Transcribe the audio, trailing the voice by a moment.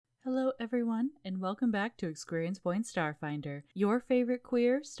Hello, everyone, and welcome back to Experience Point Starfinder, your favorite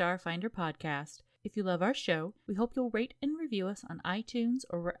queer Starfinder podcast. If you love our show, we hope you'll rate and review us on iTunes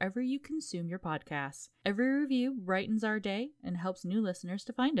or wherever you consume your podcasts. Every review brightens our day and helps new listeners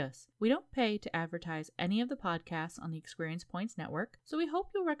to find us. We don't pay to advertise any of the podcasts on the Experience Points network, so we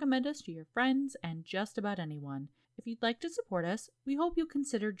hope you'll recommend us to your friends and just about anyone. If you'd like to support us, we hope you'll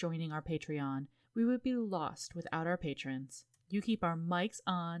consider joining our Patreon. We would be lost without our patrons. You keep our mics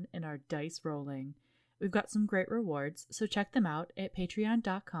on and our dice rolling. We've got some great rewards, so check them out at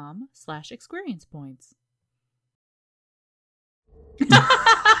patreon.com/experiencepoints.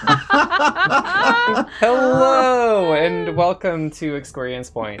 Hello and welcome to Experience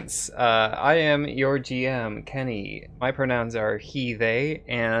Points. I am your GM, Kenny. My pronouns are he, they,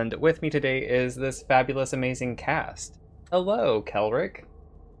 and with me today is this fabulous, amazing cast. Hello, Kelric.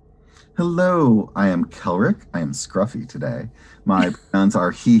 Hello, I am Kelric. I am Scruffy today. My pronouns are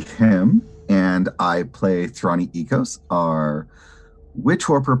he, him, and I play Thrani Ecos, our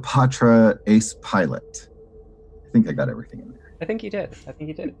Witchwarper Patra ace pilot. I think I got everything in there. I think you did.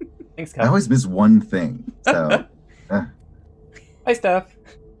 Thanks, Kel. I always miss one thing, so... Hi, Steph.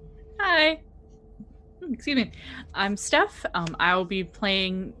 Hi. Excuse me. I'm Steph. I will be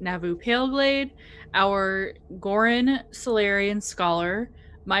playing Navu Paleglade, our Goran Solarian scholar.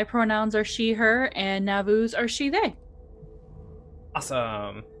 My pronouns are she, her, and Navu's are she, they.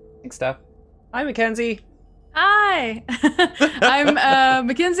 Awesome. Thanks, Steph. Hi, Mackenzie. Hi, I'm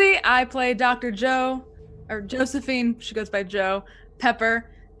Mackenzie. I play Dr. Joe, or Josephine. She goes by Joe Pepper,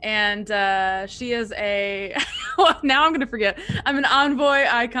 and she is a. Well, now I'm gonna forget. I'm an envoy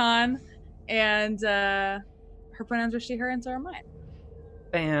icon, and her pronouns are she, her, and so are mine.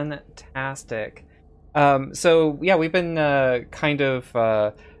 Fantastic. So yeah, we've been kind of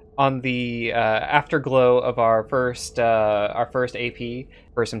on the afterglow of our first AP.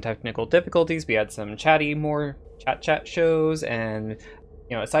 For some technical difficulties, we had some more chat shows, and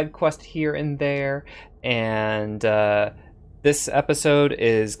a side quest here and there. And this episode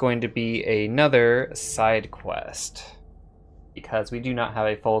is going to be another side quest because we do not have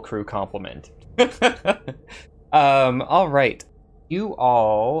a full crew complement. All right, you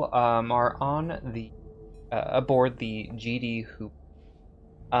all are on the aboard the GD Hoop.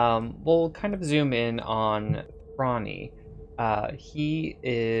 We'll kind of zoom in on Ronnie. He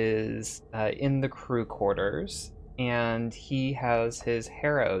is in the crew quarters, and he has his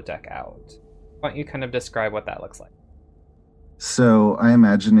Harrow deck out. Why don't you kind of describe what that looks like? So I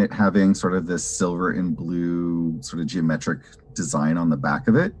imagine it having sort of this silver and blue sort of geometric design on the back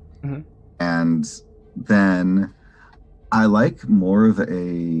of it. Mm-hmm. And then I like more of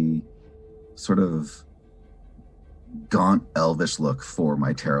a sort of gaunt elvish look for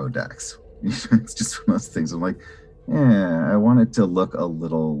my tarot decks. It's just one of those things. I'm like, I want it to look a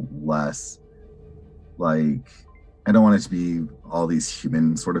little less like, I don't want it to be all these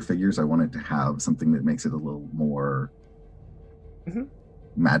human sort of figures. I want it to have something that makes it a little more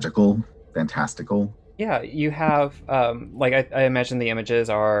magical, fantastical. Yeah, you have I imagine the images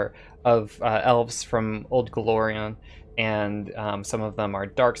are of elves from Old Golarion, and some of them are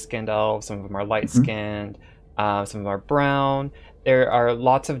dark-skinned elves, some of them are light-skinned. Some of them are brown. There are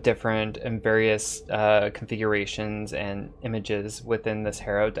lots of different and various configurations and images within this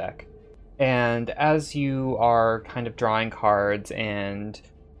Harrow deck. And as you are kind of drawing cards and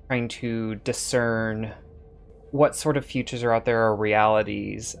trying to discern what sort of futures are out there or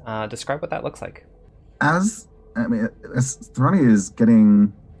realities, describe what that looks like. As Thrani is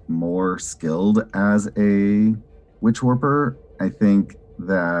getting more skilled as a Witchwarper, I think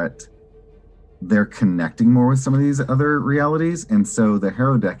that they're connecting more with some of these other realities, and so the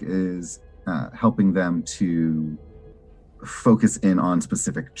Harrow deck is helping them to focus in on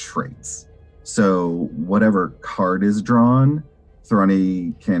specific traits. So whatever card is drawn,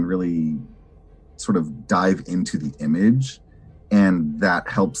 Thrani can really sort of dive into the image, and that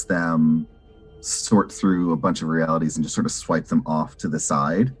helps them sort through a bunch of realities and just sort of swipe them off to the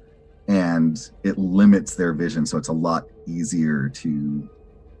side, and it limits their vision, so it's a lot easier to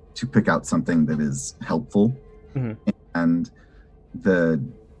pick out something that is helpful. Mm-hmm. And the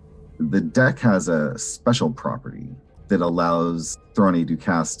deck has a special property that allows Thrani to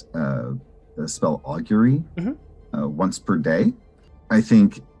cast the spell Augury once per day. I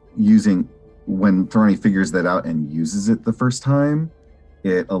think when Thrani figures that out and uses it the first time,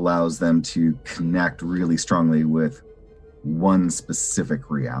 it allows them to connect really strongly with one specific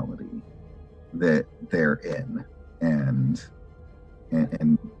reality that they're in, and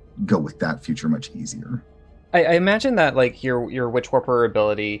go with that future much easier. I imagine that like your Witchwarper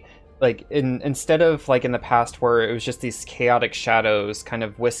ability instead of like in the past where it was just these chaotic shadows kind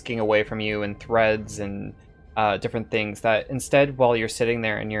of whisking away from you and threads and different things, that instead, while you're sitting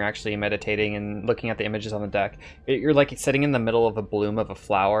there and you're actually meditating and looking at the images on the deck, you're like sitting in the middle of a bloom of a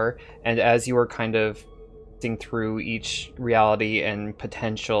flower, and as you are kind of through each reality and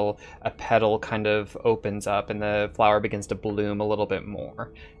potential, a petal kind of opens up and the flower begins to bloom a little bit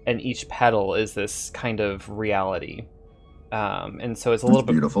more, and each petal is this kind of reality, and so it's a little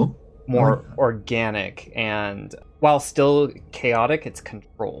bit beautiful, more organic, and while still chaotic, it's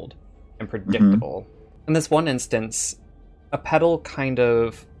controlled and predictable. In this one instance, a petal kind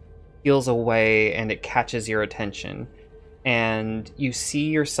of peels away and it catches your attention, and you see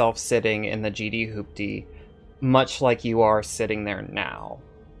yourself sitting in the GD Hoopty, much like you are sitting there now.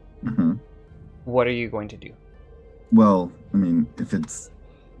 What are you going to do? Well, I mean, if it's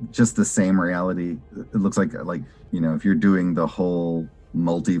just the same reality, it looks like, if you're doing the whole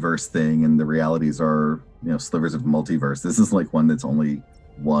multiverse thing and the realities are, slivers of multiverse, this is like one that's only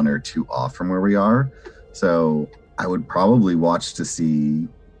 1 or 2 off from where we are. So I would probably watch to see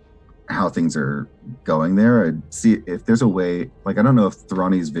how things are going there. I'd see if there's a way, I don't know if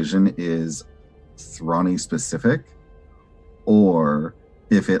Thrani's vision is Thrani specific, or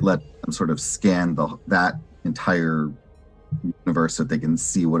if it let them sort of scan that entire universe so that they can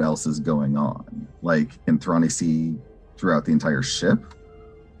see what else is going on. Can Thrani see throughout the entire ship,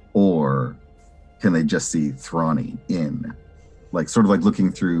 or can they just see Thrani in, sort of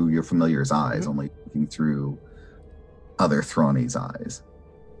looking through your familiar's eyes, only looking through other Thrani's eyes?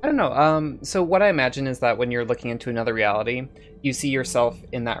 I don't know. So what I imagine is that when you're looking into another reality, you see yourself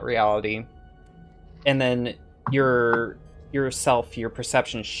in that reality, and then your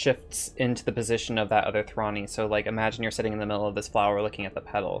perception shifts into the position of that other Thrani. So imagine you're sitting in the middle of this flower looking at the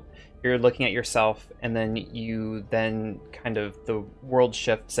petal. You're looking at yourself, and then kind of the world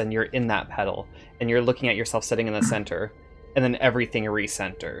shifts and you're in that petal, and you're looking at yourself sitting in the center, and then everything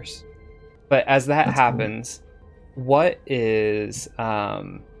recenters. But as that happens, what is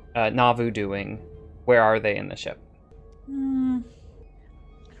Navu doing? Where are they in the ship? No.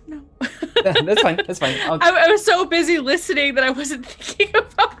 That's fine. I was so busy listening that I wasn't thinking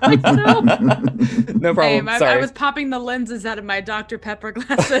about myself. No problem. Sorry. I was popping the lenses out of my Dr. Pepper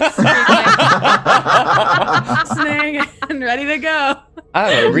glasses, listening and ready to go.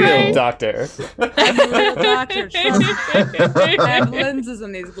 I'm a real doctor. I'm a real doctor. Trust me. I have lenses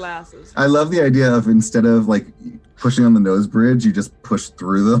in these glasses. I love the idea of, instead of pushing on the nose bridge, you just push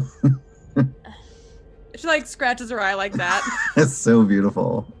through them. She scratches her eye like that. It's so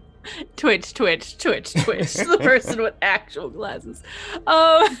beautiful. Twitch. The person with actual glasses.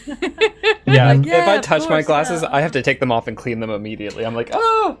 Yeah, if I touch my glasses, I have to take them off and clean them immediately. I'm like,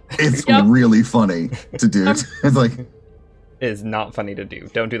 oh! It's really funny to do. It's it is not funny to do.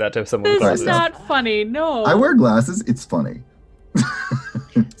 Don't do that to someone with This glasses. is not funny, no. I wear glasses. It's funny.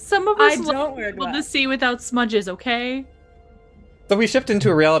 Some of us don't wear able to glasses. see without smudges, okay? So we shift into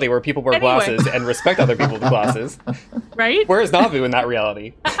a reality where people wear glasses and respect other people with glasses. Right? Where is Navu in that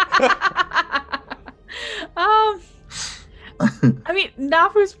reality? I mean,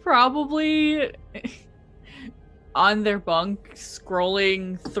 Nafu's probably on their bunk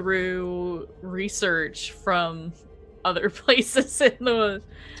scrolling through research from other places in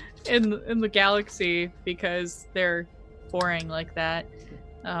the galaxy because they're boring like that.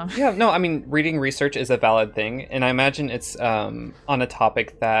 Yeah, no, I mean, reading research is a valid thing, and I imagine it's on a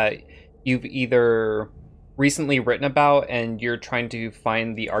topic that you've either recently written about and you're trying to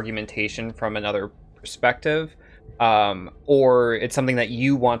find the argumentation from another perspective, or it's something that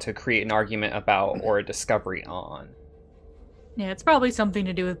you want to create an argument about or a discovery on. Yeah, it's probably something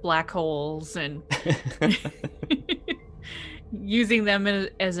to do with black holes and using them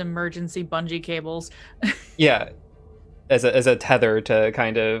as emergency bungee cables. Yeah. As a tether to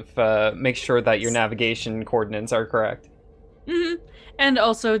kind of make sure that your navigation coordinates are correct. Mm-hmm. And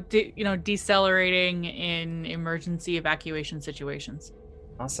also, decelerating in emergency evacuation situations.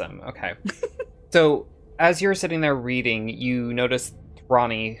 Awesome. Okay. So, as you're sitting there reading, you notice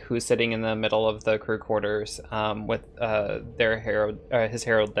Thrani, who's sitting in the middle of the crew quarters with his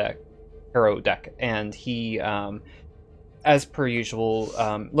hero deck, and he, as per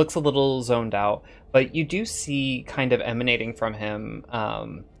usual, looks a little zoned out. But you do see, kind of emanating from him,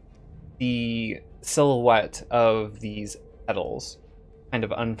 the silhouette of these petals kind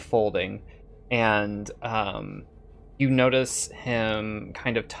of unfolding. And you notice him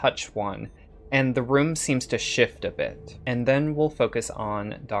kind of touch one, and the room seems to shift a bit. And then we'll focus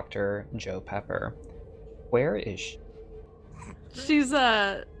on Dr. Jo Pepper. Where is she? She's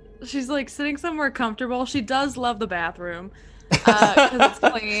sitting somewhere comfortable. She does love the bathroom because it's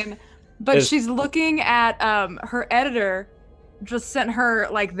clean. But she's looking at her editor just sent her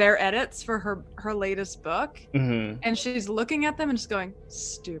like their edits for her latest book, and she's looking at them and just going,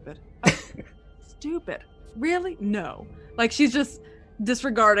 stupid. Stupid. Really? No. Like she's just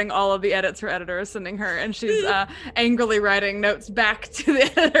disregarding all of the edits her editor is sending her, and she's angrily writing notes back to the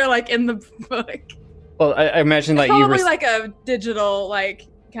editor like in the book. Well, I imagine It's like probably like a digital like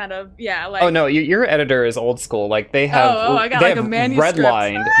kind of like. Oh no, your editor is old school. Like they have, I got they like have a manuscript.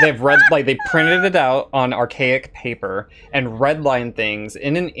 redlined. They printed it out on archaic paper and redlined things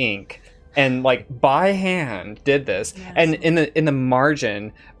in an ink, and like by hand did this. Yes. And in the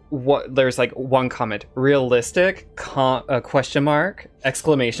margin, there's like one comment: realistic? Question mark!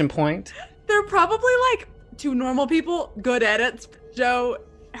 Exclamation point. They're probably like to normal people good edits. Joe,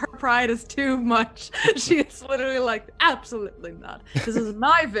 her pride is too much. She is literally like, absolutely not. This is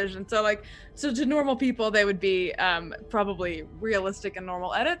my vision. So to normal people, they would be probably realistic and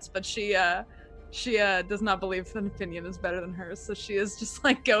normal edits, but she does not believe an opinion is better than hers. So she is just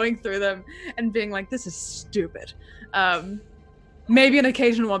like going through them and being like, this is stupid. Maybe an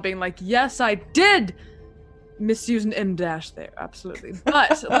occasional one being like, yes, I did misuse an M dash there, absolutely.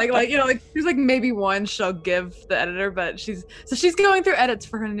 But like you know, like there's like maybe one she'll give the editor, but she's going through edits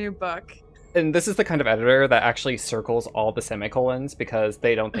for her new book. And this is the kind of editor that actually circles all the semicolons because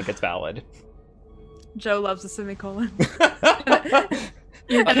they don't think it's valid. Joe loves a semicolon.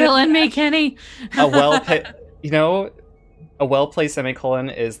 You're killing me, Kenny. A well-placed semicolon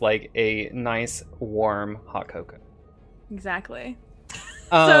is like a nice, warm hot cocoa. Exactly.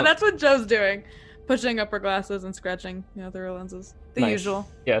 So that's what Joe's doing. Pushing up her glasses and scratching, through her lenses. The usual.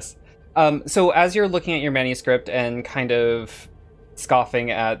 Yes. So as you're looking at your manuscript and kind of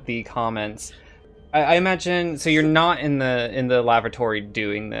scoffing at the comments, I imagine. So you're not in the lavatory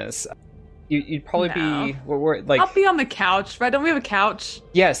doing this. You'd probably be. Like, I'll be on the couch, right? Don't we have a couch?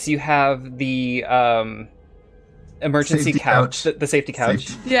 Yes, you have the emergency Safety couch, couch. The safety couch.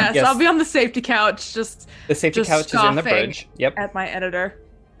 Safety. Yes, Yes. I'll be on the safety couch. The safety couch is in the bridge. Yep. At my editor.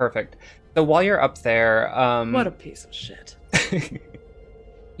 Perfect. So while you're up there, What a piece of shit.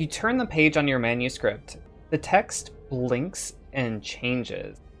 you turn the page on your manuscript. The text blinks and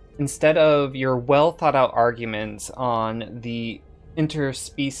changes. Instead of your well thought out arguments on the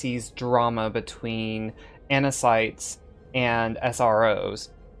interspecies drama between anacytes and SROs,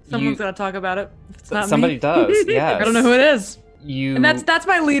 Someone's gonna talk about it. If it's not somebody me. does. Yes. I don't know who it is. And And that's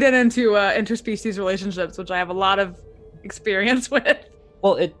my lead in into interspecies relationships, which I have a lot of experience with.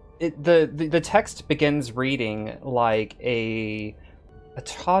 Well, the text begins reading like a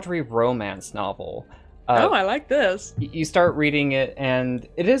tawdry romance novel. I like this. You start reading it, and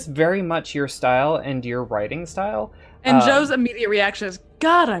it is very much your style and your writing style. And Joe's immediate reaction is,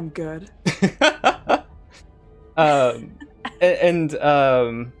 God, I'm good.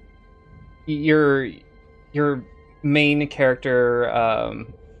 Your main character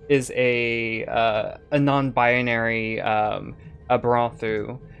is a non-binary a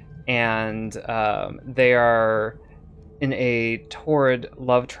Branthu, and they are in a torrid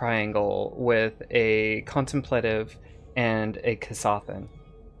love triangle with a contemplative and a Kasathan.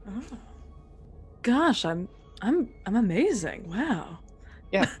 Oh. Gosh, I'm amazing. Wow.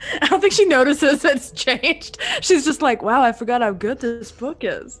 Yeah. I don't think she notices it's changed. She's just like, wow, I forgot how good this book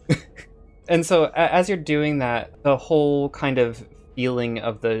is. And so as you're doing that, the whole kind of feeling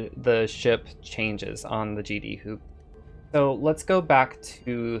of the ship changes on the GD Hoop. So let's go back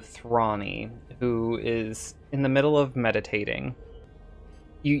to Thrani, who is in the middle of meditating.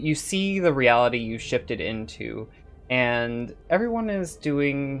 You see the reality you shifted into, and everyone is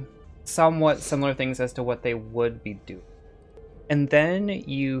doing somewhat similar things as to what they would be doing. And then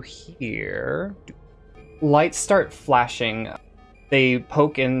you hear lights start flashing. They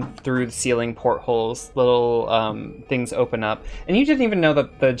poke in through the ceiling portholes, little things open up, and you didn't even know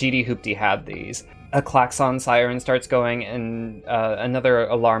that the GD Hoopty had these. A klaxon siren starts going, and another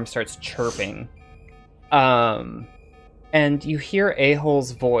alarm starts chirping. And you hear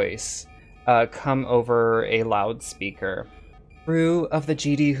Ahol's voice come over a loudspeaker. Crew of the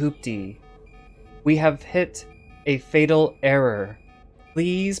GD Hoopty, we have hit a fatal error.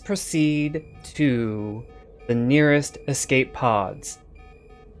 Please proceed to the nearest escape pods.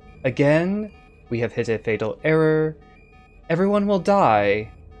 Again, we have hit a fatal error. Everyone will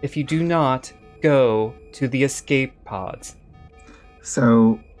die if you do not go to the escape pods.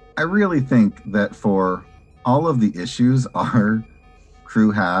 So I really think that for all of the issues our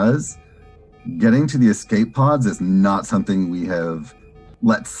crew has, getting to the escape pods is not something we have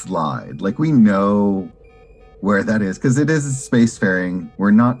let slide. Like, we know where that is because it is spacefaring.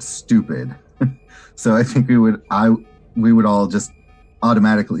 We're not stupid. So I think we would all just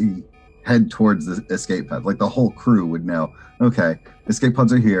automatically head towards the escape pod. Like the whole crew would know, okay, escape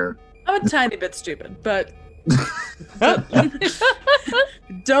pods are here. I'm a tiny bit stupid, but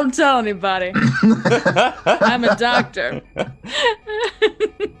don't tell anybody. I'm a doctor.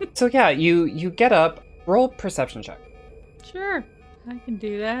 So yeah, you get up, roll perception check. Sure, I can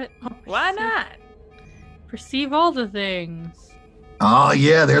do that. Why not? Perceive all the things. Oh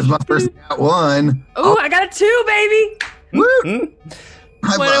yeah, there's my first one. Oh, I got a 2, baby. Woo!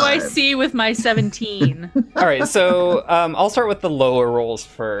 High What do I five. see with my 17? All right, so I'll start with the lower rolls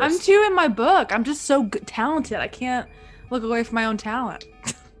first. I'm 2 in my book. I'm just so talented. I can't look away from my own talent.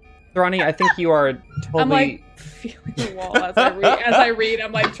 Ronnie, I think you are totally. I'm like feeling the wall as I read.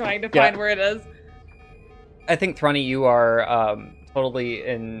 I'm like trying to find where it is. I think Thrani, you are totally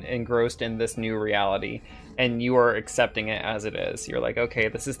engrossed in this new reality, and you are accepting it as it is. You're like, okay,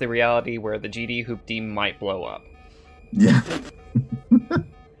 this is the reality where the GD Hoopty might blow up. Yeah.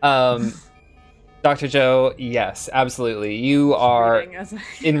 Dr. Joe, yes, absolutely. You are Reading as I-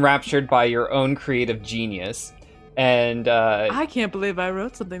 enraptured by your own creative genius, and I can't believe I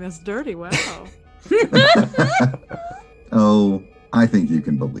wrote something that's dirty. Wow. Oh, I think you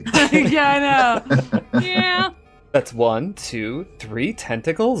can believe it. Yeah, I know. Yeah. that's 1, 2, 3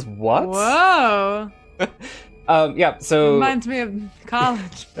 tentacles. What? Whoa. Yeah. So Reminds me of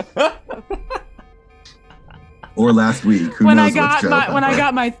college. Or last week. Who when I knows what's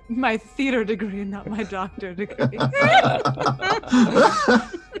got my theater degree and not my doctor degree.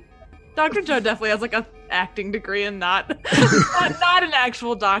 Dr. Joe definitely has like a acting degree and not an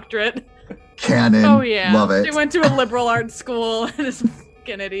actual doctorate. Canon. Oh, yeah. Love it. She went to a liberal arts school and is a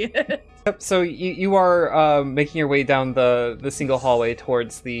fucking idiot. Yep, so you are making your way down the single hallway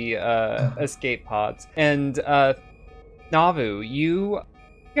towards the escape pods. And Navu, you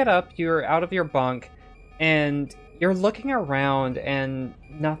get up, you're out of your bunk, and you're looking around, and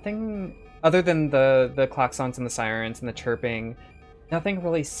nothing other than the klaxons and the sirens and the chirping, nothing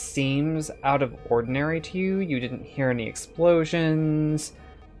really seems out of ordinary to you. You didn't hear any explosions.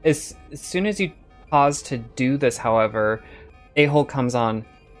 As soon as you pause to do this, however, A-Hole comes on.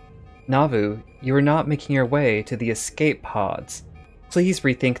 Navu, you are not making your way to the escape pods. Please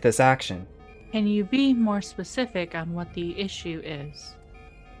rethink this action. Can you be more specific on what the issue is?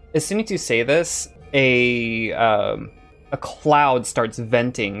 As soon as you say this, a cloud starts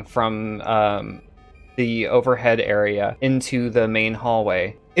venting from the overhead area into the main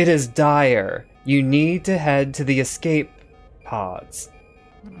hallway. It is dire. You need to head to the escape pods.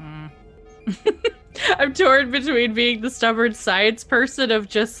 I'm torn between being the stubborn science person of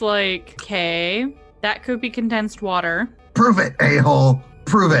just like, okay, that could be condensed water. Prove it, a-hole.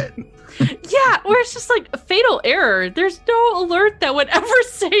 Prove it. Yeah, or it's just like a fatal error. There's no alert that would ever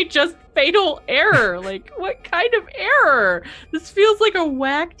say just fatal error. Like, what kind of error? This feels like a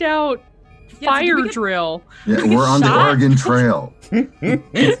whacked out fire drill. Yeah, we're on the shot? Oregon Trail.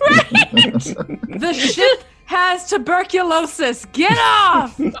 The ship has tuberculosis. Get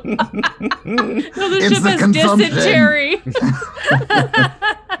off! No, the It's ship the has consumption. dysentery.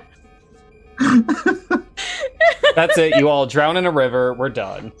 That's it. You all drown in a river. We're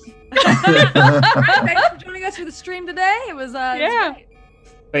done. Alright, thanks for joining us for the stream today. It was Yeah. great.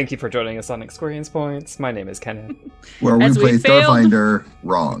 Thank you for joining us on Experience Points. My name is Kenneth. Where we As we play failed. Starfinder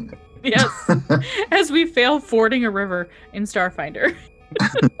wrong. Yes. As we fail fording a river in Starfinder.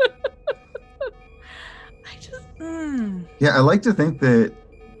 Yeah, I like to think that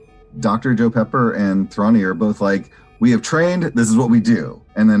Dr. Joe Pepper and Thrani are both like, we have trained, this is what we do.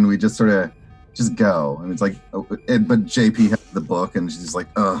 And then we just sort of just go. And it's like, but JP has the book and she's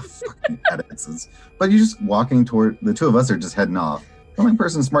like, fucking edits. But you're just walking toward, the two of us are just heading off. The only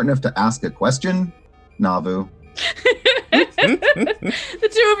person smart enough to ask a question, Navu. The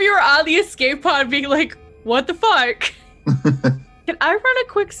two of you are on the escape pod being like, what the fuck? Can I run a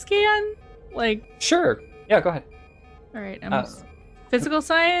quick scan? Like, Sure. Yeah, go ahead. all right, physical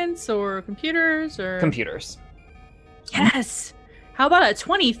science or computers or Computers. Yes. How about a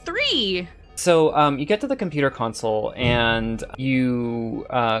 23? So you get to the computer console and you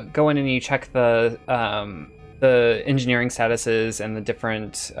go in and you check the engineering statuses and the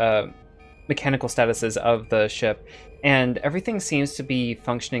different mechanical statuses of the ship, and everything seems to be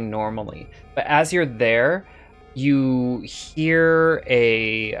functioning normally. But as you're there, you hear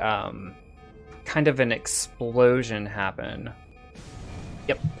a kind of an explosion happen.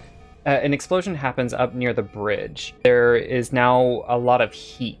 Yep. An explosion happens up near the bridge. There is now a lot of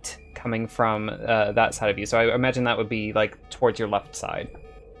heat coming from that side of you. So I imagine that would be like towards your left side.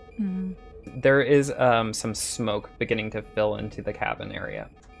 Mm-hmm. There is some smoke beginning to fill into the cabin area,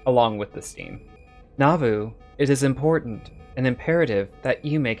 along with the steam. Navu, it is important and imperative that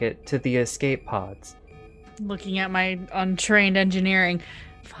you make it to the escape pods. Looking at my untrained engineering.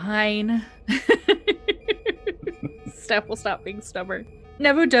 Fine. Steph will stop being stubborn.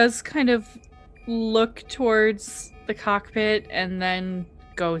 Nevu does kind of look towards the cockpit and then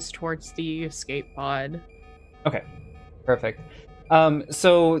goes towards the escape pod. Okay, perfect.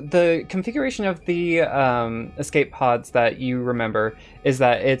 So the configuration of the escape pods that you remember is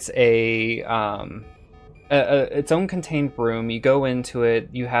that it's its own contained room. You go into it,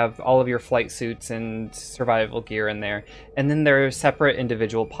 you have all of your flight suits and survival gear in there, and then there are separate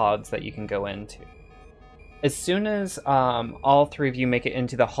individual pods that you can go into. As soon as all three of you make it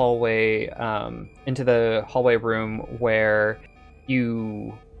into the hallway room where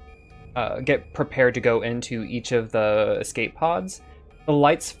you get prepared to go into each of the escape pods, the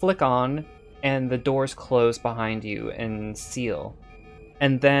lights flick on and the doors close behind you and seal.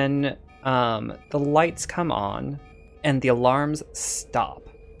 And then the lights come on and the alarms stop.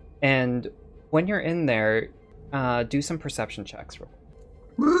 And when you're in there, do some perception checks.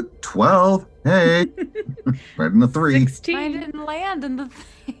 Woo, 12. Hey. Right in the 3. 16. I didn't land in the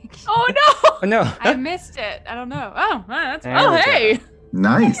thing. Oh no! Oh, no. I missed it. I don't know. Oh, that's There we go. hey!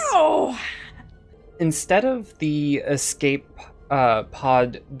 Nice. Oh! Instead of the escape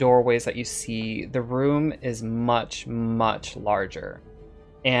pod doorways that you see, the room is much, much larger.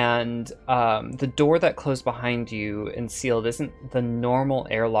 And the door that closed behind you and sealed isn't the normal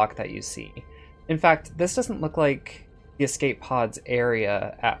airlock that you see. In fact, this doesn't look like the escape pods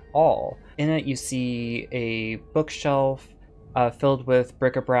area at all. In it, you see a bookshelf filled with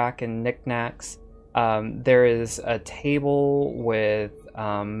bric-a-brac and knickknacks. There is a table with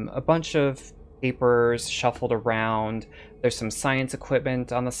a bunch of papers shuffled around. There's some science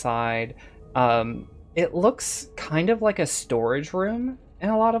equipment on the side. It looks kind of like a storage room in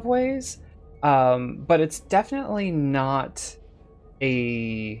a lot of ways, but it's definitely not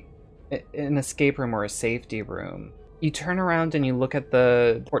an escape room or a safety room. You turn around and you look at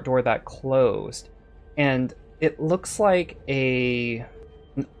the port door that closed, and it looks like an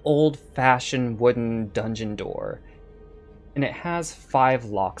old-fashioned wooden dungeon door, and it has 5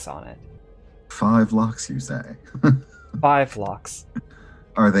 locks on it. 5 locks, you say? 5 locks.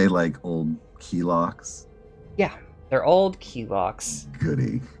 Are they like old key locks? Yeah, they're old key locks.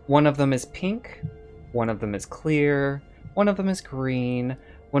 Goody. One of them is pink, one of them is clear, one of them is green,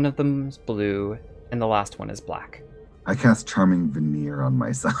 one of them is blue, and the last one is black. I cast Charming Veneer on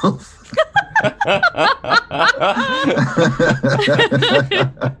myself.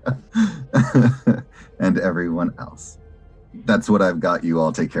 And everyone else. That's what I've got. You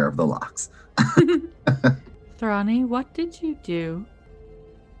all take care of the locks. Thrani, what did you do?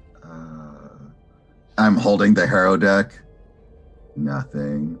 I'm holding the hero deck.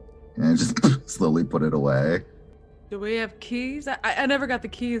 Nothing. And I just slowly put it away. Do we have keys? I never got the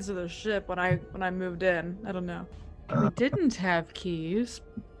keys to the ship when I moved in. I don't know. We didn't have keys.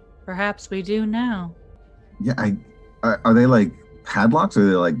 Perhaps we do now. Yeah, are they like padlocks or are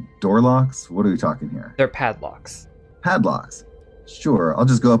they like door locks? What are we talking here? They're padlocks. Padlocks. Sure, I'll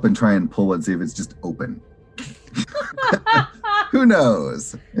just go up and try and pull one, see if it's just open. Who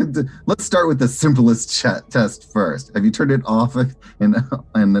knows? Let's start with the simplest test first. Have you turned it off and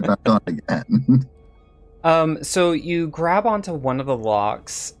back on again? So you grab onto one of the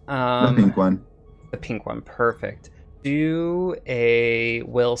locks. The pink one. The pink one, perfect. Do a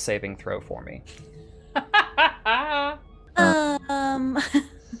will saving throw for me.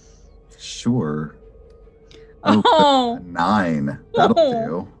 Sure. Oh. 9. That'll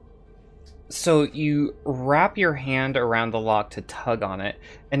do. So you wrap your hand around the lock to tug on it,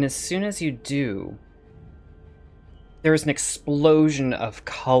 and as soon as you do, there's an explosion of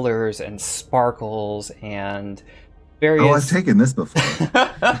colors and sparkles and various... Oh, I've taken this before.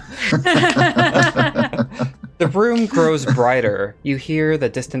 The room grows brighter. You hear the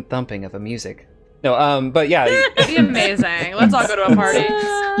distant thumping of a music. No, but yeah. It'd be amazing. Let's all go to a party.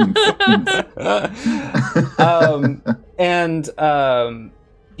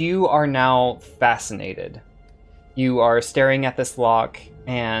 You are now fascinated. You are staring at this lock,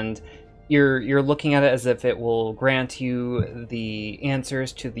 and you're looking at it as if it will grant you the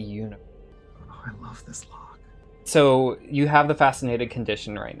answers to the universe. Oh, I love this lock. So you have the fascinated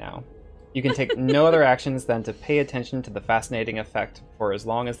condition right now. You can take no other actions than to pay attention to the fascinating effect for as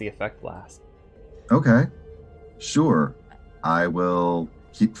long as the effect lasts. Okay. Sure. I will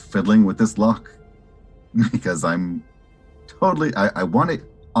keep fiddling with this lock because I'm totally... I want it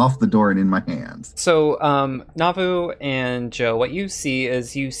off the door and in my hands. So, Navu and Joe, what you see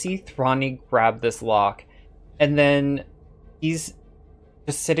is Thrani grab this lock, and then he's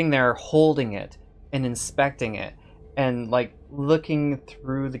just sitting there holding it, and inspecting it and like looking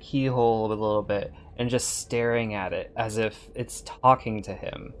through the keyhole a little bit and just staring at it as if it's talking to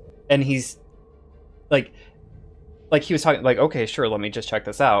him. And he's like he was talking like, okay, sure, let me just check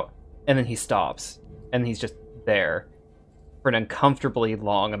this out. And then he stops and he's just there for an uncomfortably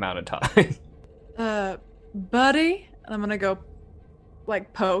long amount of time. Buddy, I'm gonna go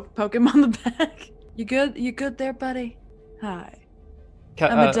like poke him on the back. You good there, buddy? Hi.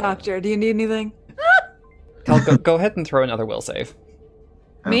 I'm a doctor. Do you need anything? Cal, go ahead and throw another will save.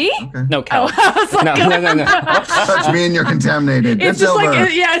 Me? Okay. No, Cal. No. Touch me and you're contaminated. It's just over.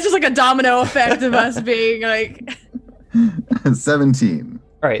 It's just like a domino effect of us being like 17.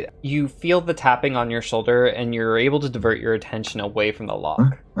 All right, you feel the tapping on your shoulder, and you're able to divert your attention away from the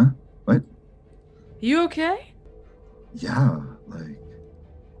lock. Huh? What? You okay? Yeah, like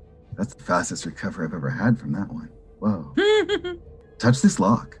that's the fastest recovery I've ever had from that one. Whoa. Touch this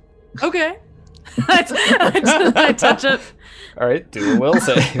lock. Okay. I touch it. All right, do a will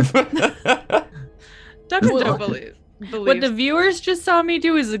save. Dr. Joe believes. What the viewers just saw me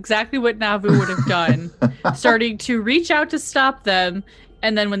do is exactly what Navu would have done. Starting to reach out to stop them,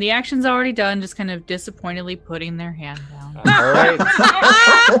 and then when the action's already done, just kind of disappointedly putting their hand down. All right.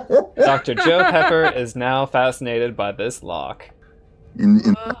 Dr. Joe Pepper is now fascinated by this lock.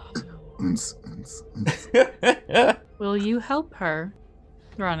 Will you help her,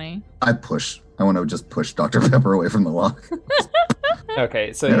 Ronnie? I want to just push Dr. Pepper away from the lock.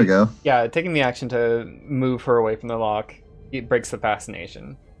 Okay, so there we go. Yeah, taking the action to move her away from the lock, it breaks the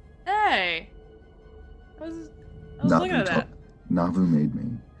fascination. Hey. I was looking at that. Navu made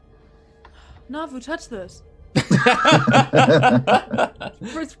me. Navu, touch this.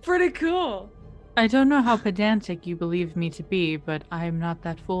 It's pretty cool. I don't know how pedantic you believe me to be, but I'm not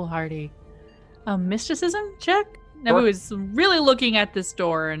that foolhardy. Mysticism check? Navu is really looking at this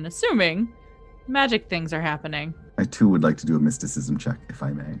door and assuming magic things are happening. I too would like to do a mysticism check, if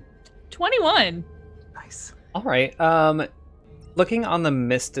I may. 21. Nice. All right. Looking on the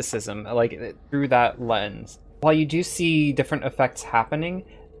mysticism, like through that lens, while you do see different effects happening,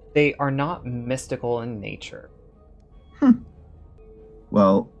 they are not mystical in nature.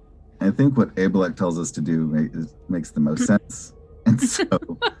 Well, I think what Abelek tells us to do makes the most sense. And so,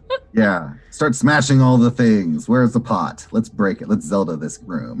 yeah, start smashing all the things. Where's the pot? Let's break it. Let's Zelda this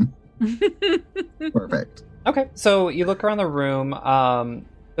room. Perfect. Okay, so you look around the room.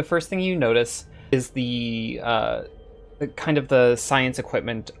 The first thing you notice is the kind of the science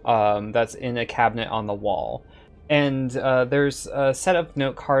equipment that's in a cabinet on the wall. And there's a set of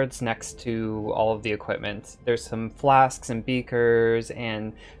note cards next to all of the equipment. There's some flasks and beakers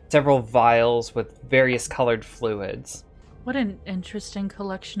and several vials with various colored fluids. What an interesting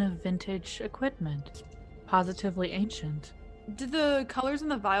collection of vintage equipment. Positively ancient. Did the colors in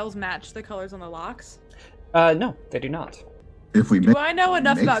the vials match the colors on the locks? No, they do not. Do I know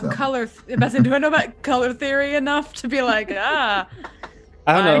enough about color? Do I know about color theory enough to be like, I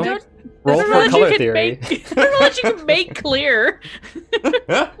don't know. Roll for color theory. I don't know what you can make clear.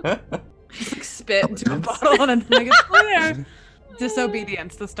 Just like spit into a bottle and make it clear.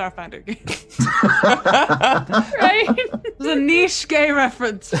 Disobedience, the Starfinder game. Right? It's a niche gay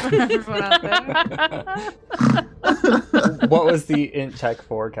reference for everyone out there. What was the int check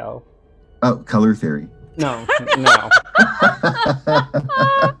for, Cal? Oh, color theory. No.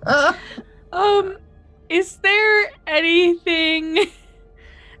 Is there anything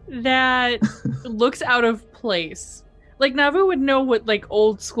that looks out of place? Like, Navu would know what, like,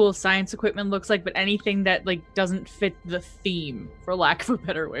 old school science equipment looks like, but anything that, like, doesn't fit the theme, for lack of a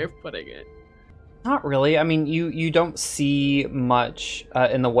better way of putting it. Not really. I mean, you don't see much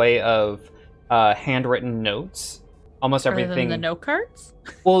in the way of handwritten notes. Almost everything. Other than the note cards?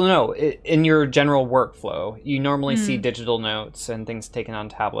 Well, no. In your general workflow, you normally see digital notes and things taken on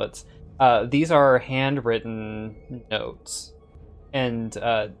tablets. These are handwritten notes, and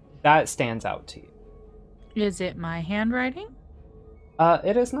that stands out to you. Is it my handwriting?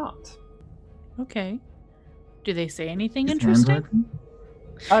 It is not. Okay. Do they say anything interesting?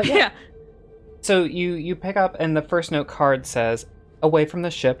 Yeah. So you pick up, and the first note card says, "Away from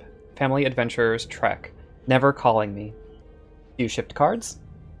the ship, family adventurers trek, never calling me. You shipped cards?"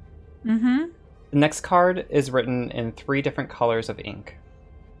 Mm-hmm. The next card is written in 3 different colors of ink.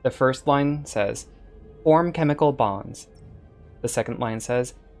 The first line says, "Form chemical bonds." The second line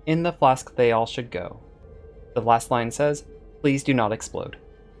says, "In the flask they all should go." The last line says, "Please do not explode."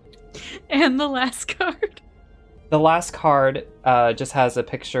 And the last card? The last card just has a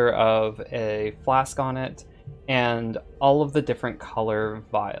picture of a flask on it and all of the different color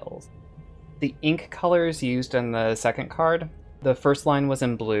vials. The ink colors used in the second card The first line was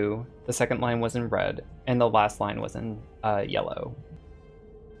in blue, the second line was in red, and the last line was in yellow.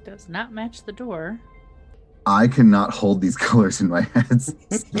 Does not match the door. I cannot hold these colors in my head.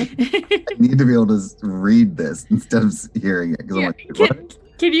 I need to be able to read this instead of hearing it. 'Cause I'm like, what?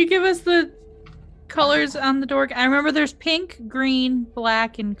 Can you give us the colors on the door? I remember there's pink, green,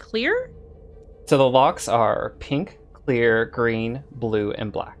 black, and clear. So the locks are pink, clear, green, blue,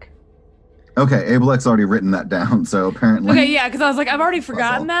 and black. Okay, Abelek's already written that down, so apparently... Okay, yeah, because I was like, I've already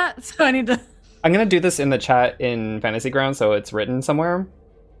forgotten that, so I need to... I'm going to do this in the chat in Fantasy Ground, so it's written somewhere.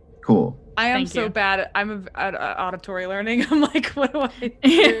 Cool. I am Thank so you. bad at auditory learning. I'm like, what do I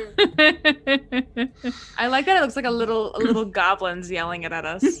do? I like that it looks like a little goblins yelling it at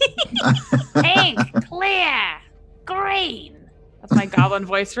us. Pink, clear, green. That's my goblin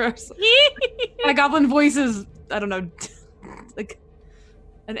voice for us. My goblin voice is, I don't know, like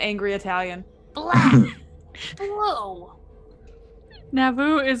an angry Italian. Black, blue.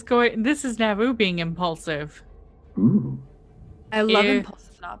 Navu is going. This is Navu being impulsive. Ooh. I love Ew.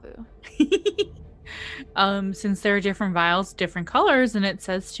 impulsive Nabu. Since there are different vials, different colors, and it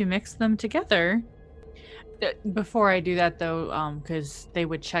says to mix them together. Before I do that, though, because they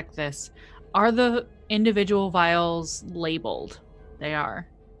would check this, are the individual vials labeled? They are.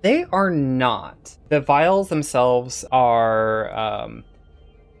 They are not. The vials themselves are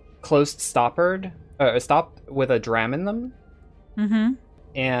closed stoppered, stopped with a dram in them. Mm-hmm.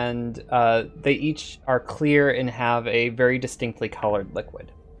 And they each are clear and have a very distinctly colored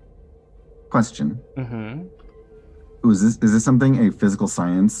liquid. Question. Mm-hmm. Is this something a physical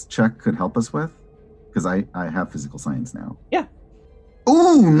science check could help us with? Because I have physical science now. Yeah.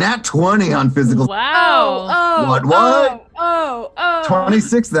 Ooh, nat 20 on physical. Wow. What? Oh.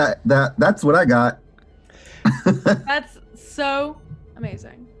 26, that's what I got. That's so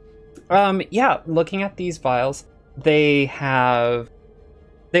amazing. Yeah, looking at these vials, they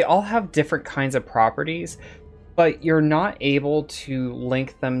all have different kinds of properties, but you're not able to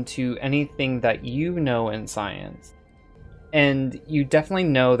link them to anything that you know in science. And you definitely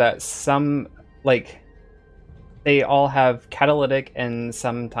know that some, they all have catalytic and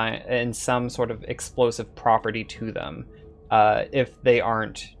some sort of explosive property to them, if they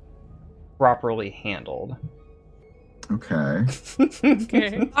aren't properly handled. Okay.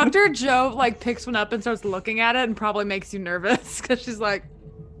 Okay. Dr. Joe picks one up and starts looking at it and probably makes you nervous because she's like,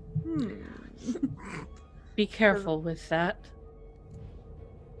 Be careful with that.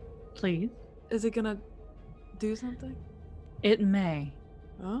 Please. is it gonna do something? It may.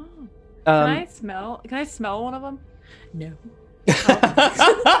 Oh. Can I smell one of them? No. As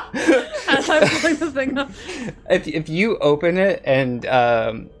I'm pulling the thing up. If you open it and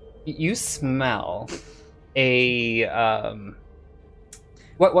you smell a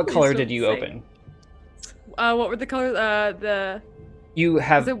what color so did you safe. open? What were the colors? You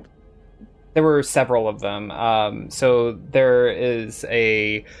have is it- there were several of them. So there is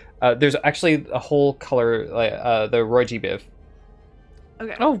there's actually a whole color, the Roy G. Biv.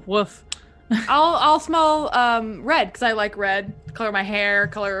 okay. Oh, woof. I'll smell red because I like red. Color of my hair,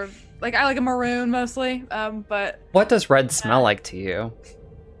 color of, I like a maroon mostly. But What does red smell like to you?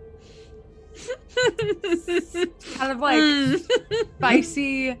 kind of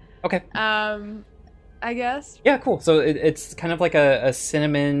spicy. Okay. I guess. Yeah, cool. So it's kind of like a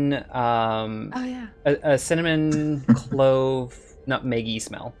cinnamon, Oh yeah. a cinnamon clove nutmeggy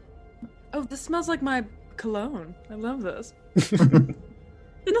smell. Oh, this smells like my cologne. I love this. It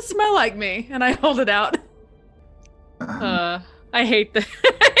doesn't smell like me, and I hold it out. I hate that.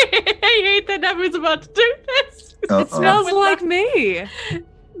 I hate that Nabu's about to do this. Uh-oh. It smells like me.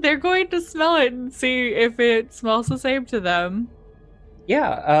 They're going to smell it and see if it smells the same to them.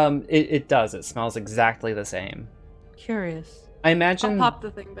 Yeah, it does. It smells exactly the same. Curious. I I'll imagine pop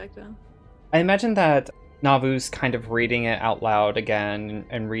the thing back down. I imagine that Navu's kind of reading it out loud again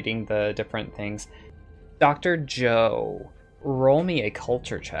and reading the different things. Dr. Joe, roll me a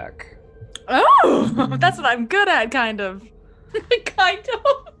culture check. Oh, that's what I'm good at, kind of. Kind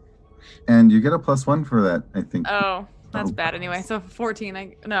of. And you get a +1 for that, I think. Oh, that's Oh. bad anyway. So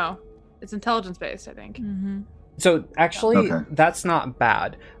 14. No, it's intelligence based, I think. Mm-hmm. So actually, Okay. that's not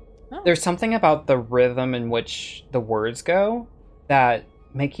bad. Oh. There's something about the rhythm in which the words go that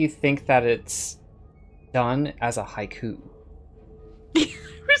make you think that it's done as a haiku. I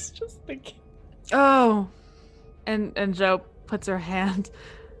was just thinking. Oh, and Joe puts her hand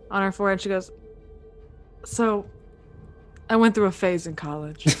on her forehead. She goes, "So, I went through a phase in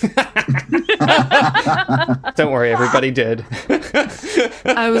college. Don't worry, everybody did.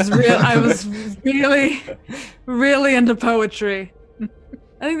 I was really, really into poetry.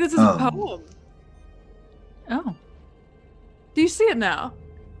 I think this is a Oh. poem. Oh. Do you see it now?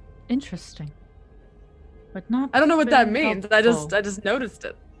 Interesting. But not. I don't know what that very means. helpful. I just noticed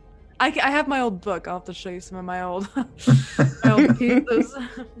it. I have my old book. I'll have to show you some of my old pieces.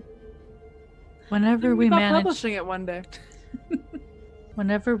 Whenever we Stop manage, publishing it one day.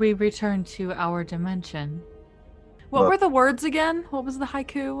 whenever we return to our dimension, What Well- were the words again? What was the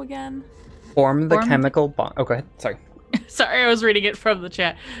haiku again? Form the Form- chemical bond. Oh, go ahead. Sorry. sorry, I was reading it from the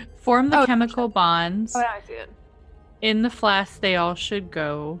chat. Form the Oh, chemical bonds. Oh, yeah, I see it. In the flask they all should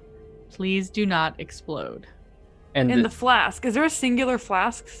go. Please do not explode. And In the flask. Is there a singular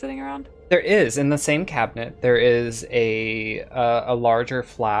flask sitting around? there is in the same cabinet. There is a larger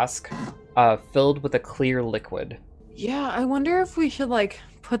flask filled with a clear liquid. Yeah, I wonder if we should like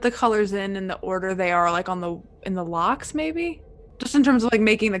put the colors in the order they are, like in the locks, maybe. Just in terms of like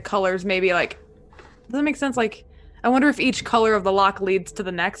making the colors, maybe like. Does that make sense? Like, I wonder if each color of the lock leads to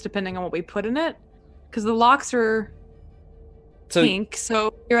the next, depending on what we put in it. Because the locks are So pink,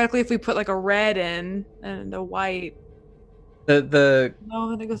 so theoretically, if we put like a red in and a white, the no,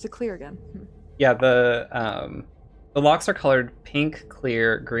 then it goes to clear again. yeah the locks are colored pink,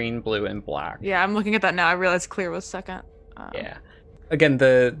 clear, green, blue, and black. Yeah, I'm looking at that now. I realized clear was second. Yeah. Again,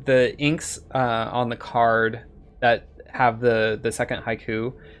 the inks on the card that have the second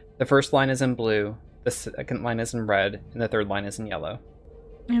haiku, the first line is in blue, the second line is in red, and the third line is in yellow.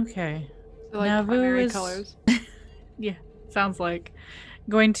 Okay. So, like Navu primary is- colors. Yeah, sounds like.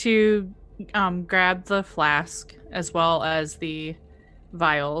 Going to grab the flask as well as the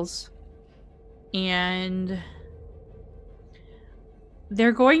vials. And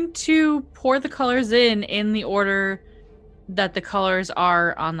they're going to pour the colors in the order that the colors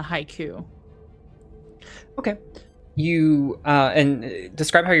are on the haiku. Okay. You and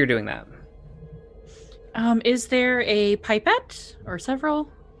describe how you're doing that. Is there a pipette or several?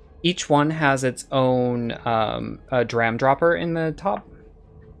 Each one has its own dram dropper in the top.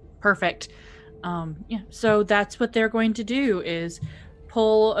 Perfect. Yeah, so that's what they're going to do is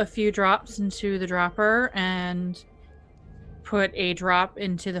pull a few drops into the dropper and put a drop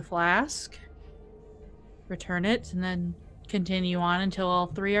into the flask, return it, and then continue on until all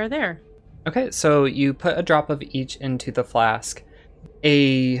three are there. Okay, so you put a drop of each into the flask.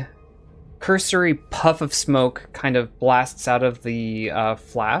 A cursory puff of smoke kind of blasts out of the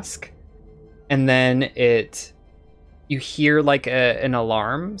flask, and then you hear like an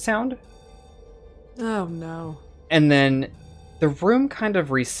alarm sound, Oh no. and then the room kind of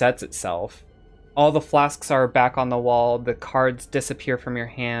resets itself. All the flasks are back on the wall, the cards disappear from your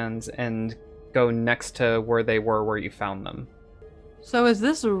hands and go next to where they were where you found them. So is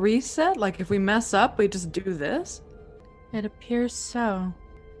this a reset? Like if we mess up, we just do this? It appears so.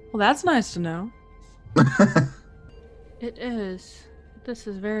 Well, that's nice to know. It is. This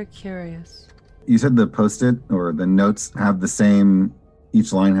is very curious. You said the post-it or the notes have the same,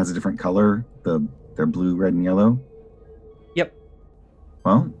 each line has a different color. They're blue, red, and yellow. Yep.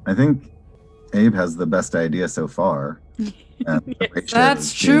 Well, I think Abe has the best idea so far. The ratio That's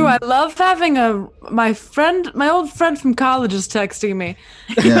is true. being- I love having my old friend from college is texting me.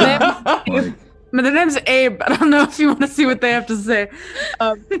 Yeah, like, Their name's Abe. I don't know if you want to see what they have to say.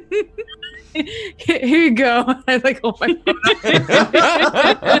 Here you go. I like, oh my God.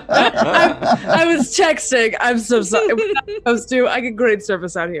 I was texting. I'm so sorry. We're not supposed to. I get great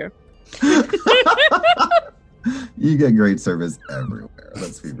service out here. you get great service everywhere.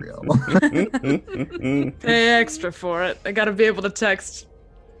 Let's be real. Pay extra for it. I gotta be able to text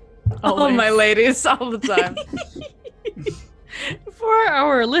all Always. my ladies all the time. For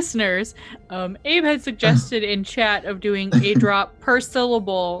our listeners, Abe had suggested in chat of doing a drop per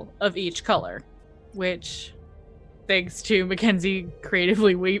syllable of each color, which, thanks to Mackenzie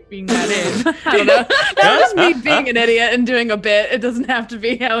creatively weaving that in. I don't know. That was me being an idiot and doing a bit. It doesn't have to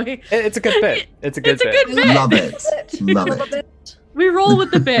be how we. It's a good bit. It's a good It's a bit. good bit. Love it. Love it. We roll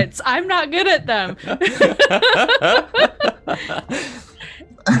with the bits. I'm not good at them.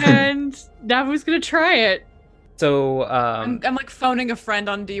 And Navu's gonna try it. So, I'm like phoning a friend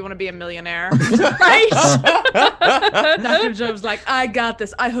on Do You Want to Be a Millionaire? Right? Dr. Job's like, I got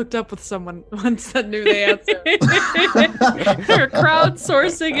this. I hooked up with someone once that knew the answer. They're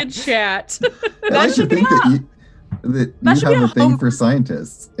crowdsourcing in chat. I like to think that That you should be have a a thing home- for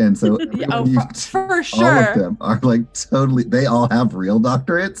scientists, and so Yeah, oh, you- for all of sure. them are like totally. They all have real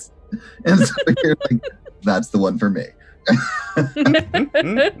doctorates, and so you're like, that's the one for me.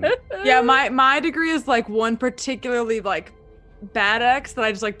 Yeah, my degree is like one particularly like bad ex that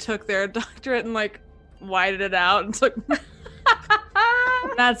I just like took their doctorate and like whited it out and took.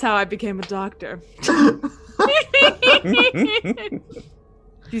 That's how I became a doctor.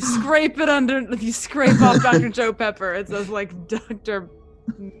 If you scrape off Dr. Joe Pepper, it says like Dr.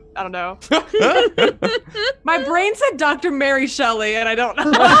 I don't know. My brain said Dr. Mary Shelley, and I don't know.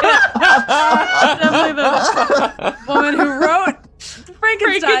 Definitely the woman who wrote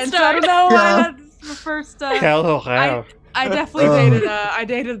Frankenstein. So I don't know why that's the first. I definitely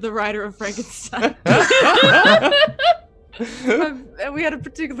dated the writer of Frankenstein. We had a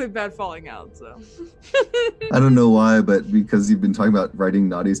particularly bad falling out, so. I don't know why, but because you've been talking about writing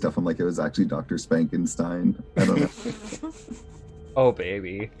naughty stuff, I'm like, it was actually Dr. Spankenstein. I don't know. Oh,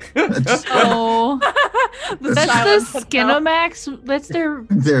 baby. Oh. That's the Skinamax. That's their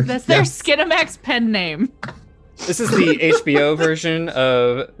Skinamax pen name. This is the HBO version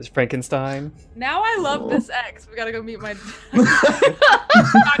of Frankenstein. Now I love this ex. We gotta go meet my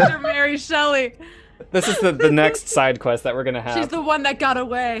Dr. Mary Shelley. This is the next side quest that we're gonna have. She's the one that got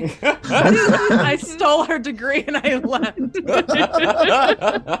away. I stole her degree and I left.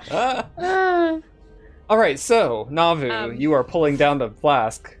 All right, so Navu, you are pulling down the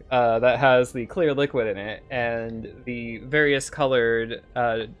flask that has the clear liquid in it and the various colored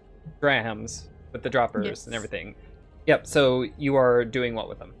drams with the droppers and everything. Yep. So you are doing what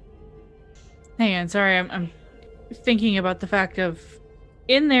with them? Hang on, sorry, I'm thinking about the fact of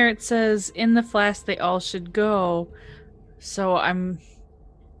in there it says in the flask they all should go, so I'm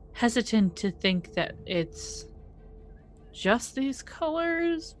hesitant to think that it's just these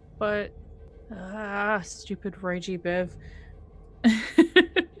colors, but stupid Reggie Biv.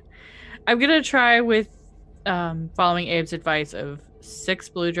 I'm gonna try with following Abe's advice of 6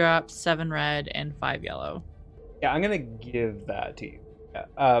 blue drops, 7 red, and 5 yellow. Yeah, I'm gonna give that to you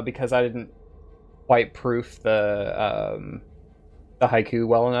because I didn't quite proof the haiku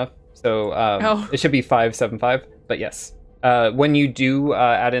well enough. So it should be 5, 7, 5. But yes, when you do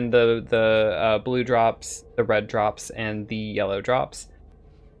add in the blue drops, the red drops, and the yellow drops,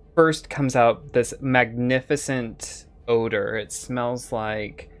 first comes out this magnificent odor. It smells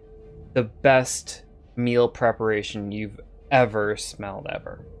like the best meal preparation you've ever smelled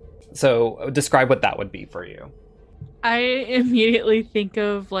ever. So describe what that would be for you. I immediately think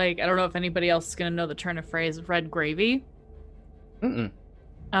of, like, I don't know if anybody else is going to know the turn of phrase, red gravy. Mm-mm.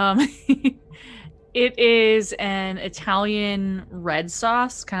 It is an Italian red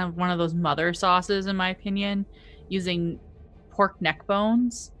sauce, kind of one of those mother sauces, in my opinion, using pork neck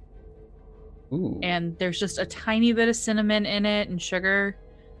bones. Ooh. And there's just a tiny bit of cinnamon in it and sugar.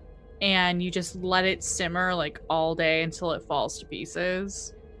 And you just let it simmer like all day until it falls to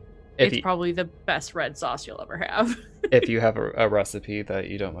pieces. It's probably the best red sauce you'll ever have. If you have a recipe that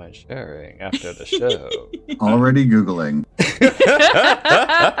you don't mind sharing after the show. Already Googling.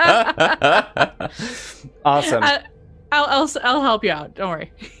 Awesome. I'll help you out. Don't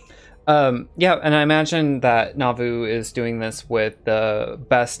worry. Yeah, and I imagine that Navu is doing this with the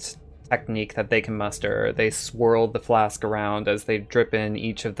best technique that they can muster. They swirl the flask around as they drip in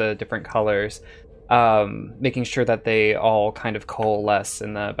each of the different colors, making sure that they all kind of coalesce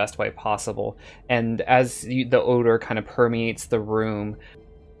in the best way possible. And as the odor kind of permeates the room,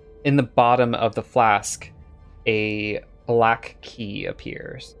 in the bottom of the flask, a black key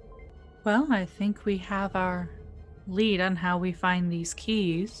appears. Well, I think we have our lead on how we find these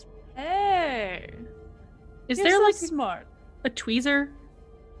keys. Hey! Is You're there so like smart. a tweezer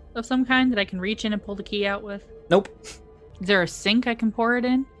of some kind that I can reach in and pull the key out with? Nope. Is there a sink I can pour it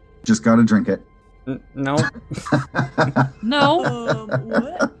in? Just gotta drink it. No. No.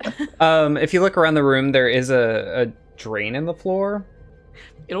 What? If you look around the room, there is a drain in the floor.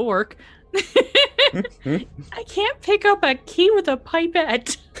 It'll work. I can't pick up a key with a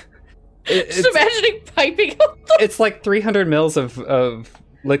pipette. Just imagining piping. It's like 300 mils of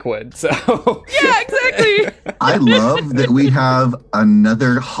liquid, so... Yeah, exactly. I love that we have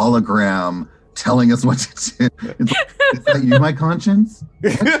another hologram telling us what to do. Is that you, my conscience?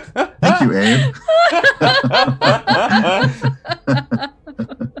 Thank you, Abe.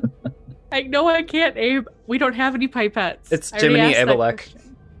 I know I can't, Abe. We don't have any pipettes. It's Jiminy Abelek.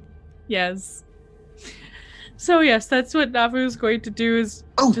 Yes. So yes, that's what Navu is going to do. Is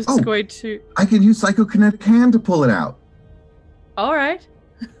going to. I can use Psychokinetic Hand to pull it out. All right.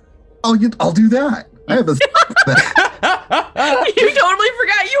 I'll do that. I have a. You totally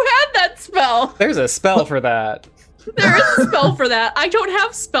forgot you had that spell. There's a spell for that. There is a spell for that. I don't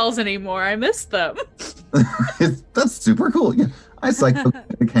have spells anymore. I missed them. That's super cool. Yeah, I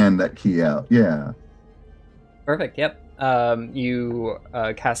Psychokinetic Hand that key out. Yeah. Perfect. Yep. You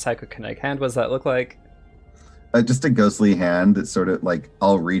cast Psychokinetic Hand. What does that look like? Just a ghostly hand that sort of like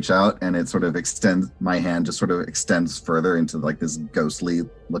I'll reach out and it sort of extends. My hand just sort of extends further into like this ghostly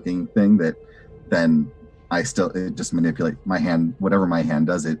looking thing that then it just manipulate my hand. Whatever my hand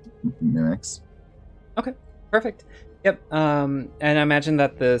does, it mimics. Okay, perfect. Yep. And I imagine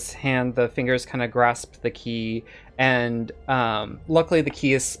that this hand, the fingers kind of grasp the key, and luckily the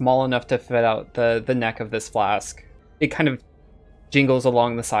key is small enough to fit out the neck of this flask. It kind of jingles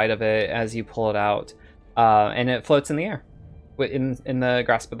along the side of it as you pull it out, and it floats in the air, in the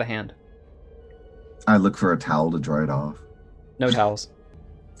grasp of the hand. I look for a towel to dry it off. No towels.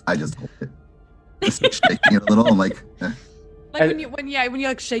 I just hold it. Just shaking it a little. I'm like, Like when you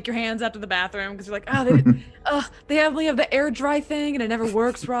like shake your hands after the bathroom because you're like, they only have the air dry thing and it never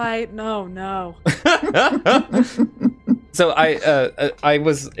works right. No. So I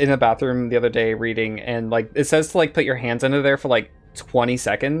was in a bathroom the other day reading, and like it says to like put your hands under there for like 20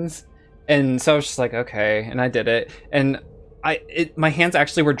 seconds, and so I was just like, okay, and I did it, and my hands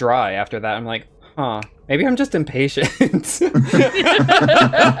actually were dry after that. I'm like, huh, maybe I'm just impatient.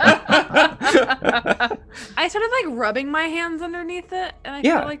 I started like rubbing my hands underneath it, and I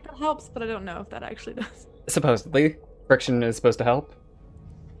feel like that helps, but I don't know if that actually does. Supposedly, friction is supposed to help.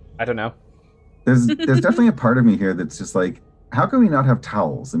 I don't know. There's definitely a part of me here that's just like, how can we not have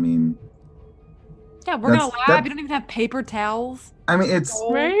towels? I mean, yeah, we're in a lab. You don't even have paper towels. I mean, it's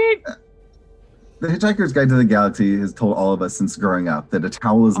Right? The Hitchhiker's Guide to the Galaxy has told all of us since growing up that a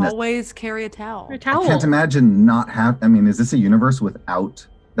towel is necessary. Always carry a towel. A I towel. can't imagine not have. I mean, is this a universe without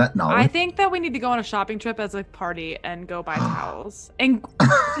that knowledge? I think that we need to go on a shopping trip as a party and go buy towels. And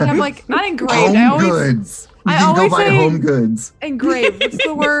have like not engraved. Home goods. We can go buy home goods. Engraved. What's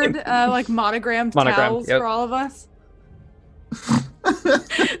the word? Like monogrammed towels for all of us.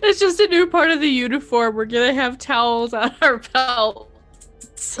 It's just a new part of the uniform. We're gonna have towels on our belt.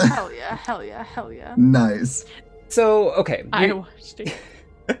 Hell yeah. Nice. So okay, I watched it.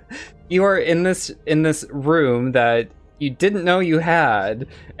 you are in this room that you didn't know you had,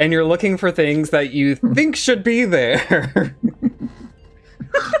 and you're looking for things that you think should be there.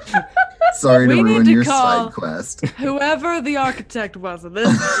 Sorry to We need ruin to your call- side quest. Whoever the architect was of this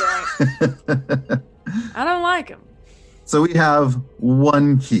joint. I don't like him. So we have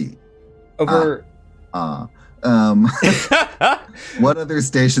one key. Over. What other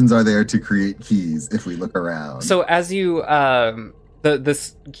stations are there to create keys if we look around? So as you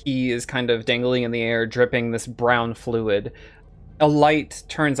this key is kind of dangling in the air, dripping this brown fluid. A light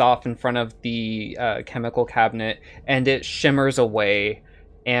turns off in front of the chemical cabinet, and it shimmers away.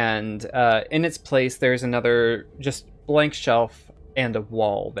 And in its place, there's another just blank shelf and a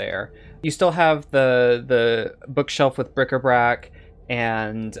wall there. You still have the bookshelf with bric-a-brac,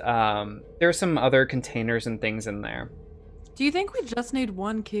 and there's some other containers and things in there. Do you think we just need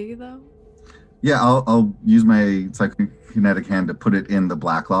one key though? Yeah, I'll use my psychokinetic hand to put it in the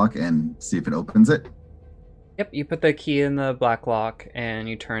black lock and see if it opens it. Yep, you put the key in the black lock, and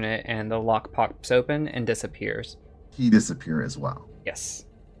you turn it, and the lock pops open and disappears. Key disappear as well. Yes.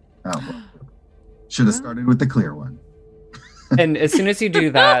 Oh, well. Should have started with the clear one. And as soon as you do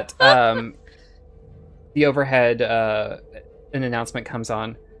that, the overhead, an announcement comes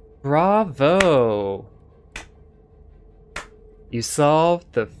on. Bravo! You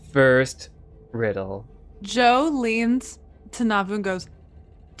solved the first riddle. Joe leans to Navu and goes,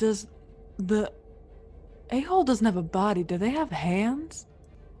 "Does the a-hole doesn't have a body? Do they have hands?"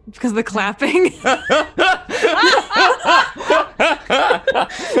 Because of the clapping.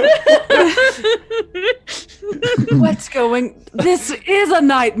 What's going? This is a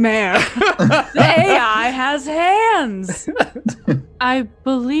nightmare. The AI has hands. I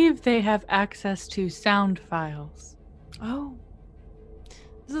believe they have access to sound files. Oh,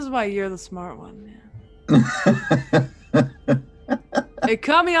 this is why you're the smart one, man. It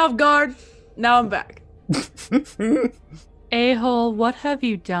caught me off guard. Now I'm back. A-hole, what have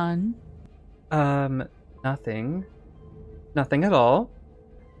you done? Nothing. Nothing at all.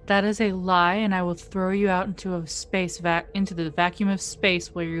 That is a lie, and I will throw you out into into the vacuum of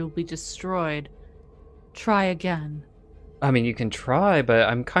space where you'll be destroyed. Try again. I mean, you can try, but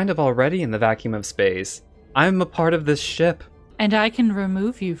I'm kind of already in the vacuum of space. I'm a part of this ship. And I can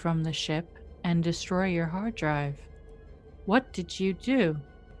remove you from the ship and destroy your hard drive. What did you do?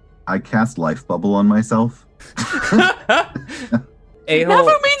 I cast life bubble on myself. A-hole.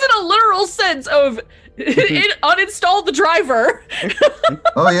 Never means in a literal sense of uninstall the driver.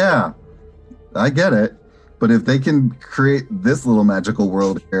 Oh yeah, I get it. But if they can create this little magical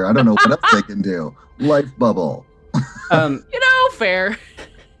world here, I don't know what else they can do. Life bubble. Fair.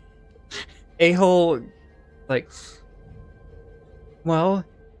 A-hole, well,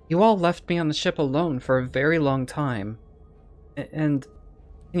 you all left me on the ship alone for a very long time. And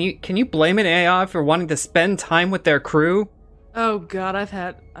can you blame an AI for wanting to spend time with their crew? Oh God, I've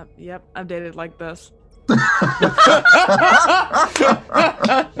dated like this.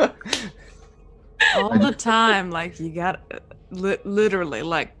 All the time, like you got literally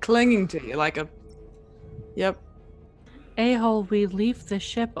like clinging to you like a. Yep. A-hole, we leave the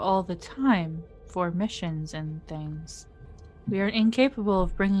ship all the time for missions and things. We are incapable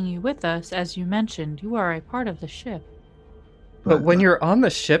of bringing you with us, as you mentioned. You are a part of the ship. But when you're on the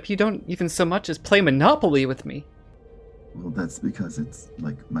ship, you don't even so much as play Monopoly with me. Well, that's because it's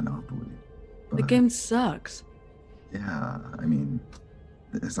like Monopoly. The But, game sucks. Yeah, I mean,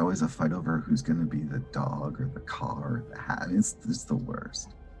 there's always a fight over who's going to be the dog or the car or the hat. It's the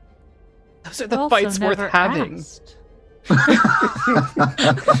worst. Those are the Also fights worth never having. asked.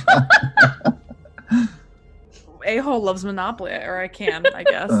 A-hole loves Monopoly, or I can, I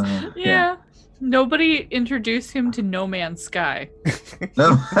guess. Yeah. Nobody introduced him to No Man's Sky.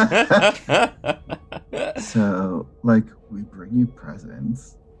 No. So, like, we bring you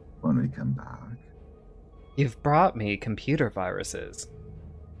presents when we come back. You've brought me computer viruses.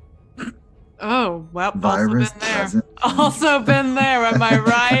 Oh, well, Virus also been there. present. Also been there, am I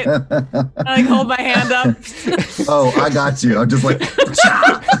right? I like hold my hand up. Oh, I got you. I'm just like.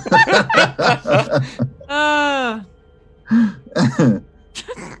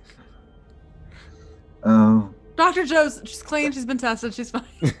 Oh. Dr. Joe's she's clean, she's been tested, she's fine.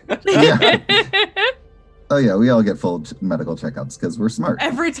 Yeah. Oh yeah, we all get full medical checkups because we're smart.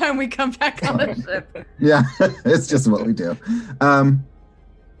 Every time we come back on the ship. Yeah, it's just what we do.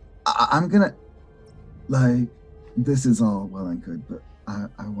 I'm gonna, like, this is all well and good, but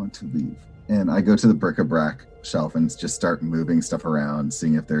I want to leave. And I go to the bric-a-brac shelf and just start moving stuff around,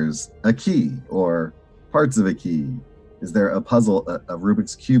 seeing if there's a key or parts of a key. Is there a puzzle, a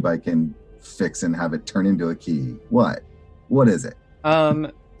Rubik's Cube I can fix and have it turn into a key? What is it?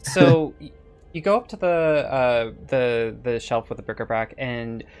 So you go up to the shelf with the bric-a-brac,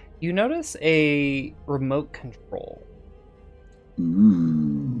 and you notice a remote control.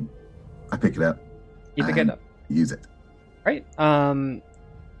 Ooh. I pick it up. You pick it up. Use it. Right.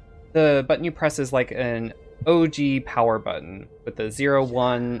 The button you press is like an OG power button with the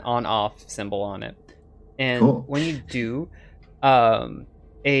 0-1 on-off symbol on it. And Cool. when you do,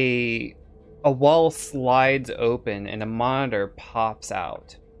 a wall slides open and a monitor pops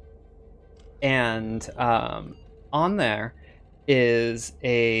out. And on there is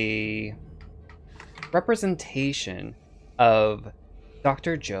a representation of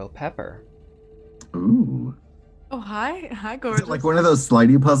Dr. Joe Pepper. Ooh. Oh, hi. Hi, Is gorgeous. it like one of those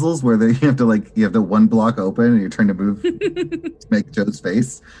slidey puzzles where you have to one block open and you're trying to move to make Joe's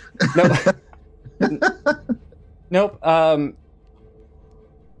face? Nope. Nope.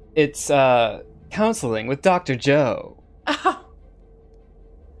 It's counseling with Dr. Joe. Oh.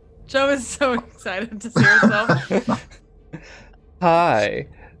 Joe is so excited to see herself. Hi.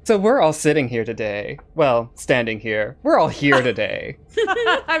 So we're all sitting here today. Well, standing here. We're all here today.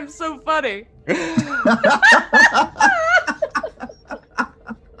 I'm so funny.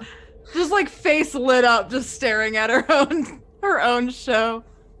 Just like face lit up, just staring at her own show.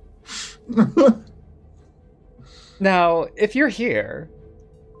 Now, if you're here,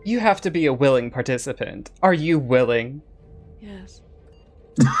 you have to be a willing participant. Are you willing? Yes.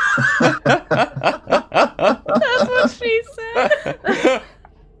 That's what she said.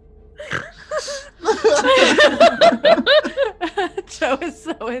 Joe is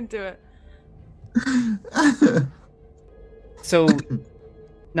so into it. So,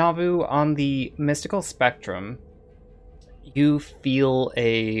 Navu, on the mystical spectrum, you feel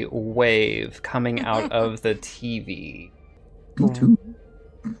a wave coming out of the TV. Me too.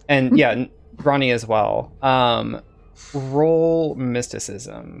 And yeah, Ronnie as well. Roll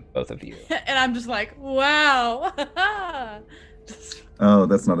mysticism, both of you. And I'm just like, wow. Oh,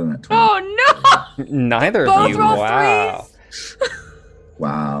 that's not a net 20. Oh no! Neither of Both you. roll Wow. threes?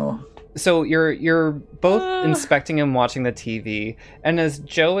 Wow. So you're both inspecting and watching the TV, and as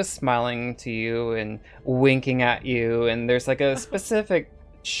Joe is smiling to you and winking at you, and there's like a specific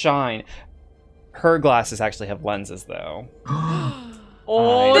shine. Her glasses actually have lenses, though.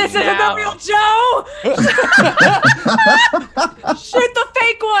 Oh, This isn't the real Joe! Shoot the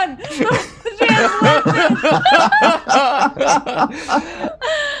fake one! She has lenses.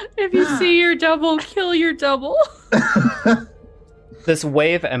 If you see your double, kill your double. This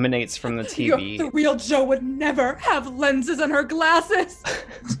wave emanates from the TV. The real Joe would never have lenses in her glasses.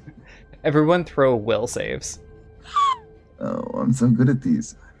 Everyone throw will saves. Oh, I'm so good at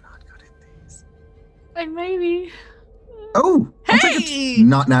these. I'm not good at these. Like maybe. Oh! I'll take a Hey!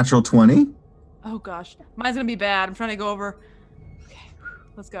 not natural 20. Oh gosh, mine's gonna be bad. I'm trying to go over. Okay,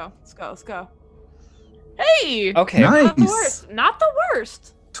 let's go. Hey! Okay. Nice. Not the worst. Not the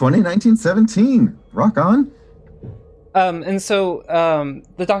worst. 2019-17. Rock on. And so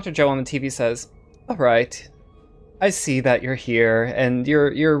the Dr. Joe on the TV says, "All right, I see that you're here and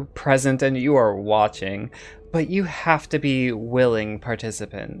you're present and you are watching, but you have to be willing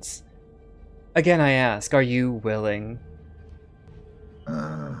participants. Again, I ask, are you willing?"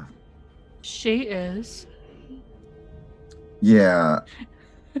 She is. Yeah,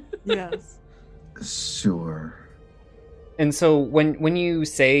 Yes. sure. And so when you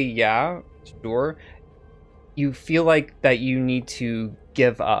say yeah, sure, you feel like that you need to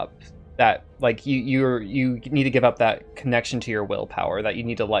give up that, like you need to give up that connection to your willpower, that you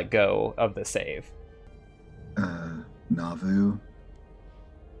need to let go of the save. Navu,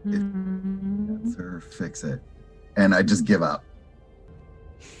 Mm. answer, fix it. And I just give up.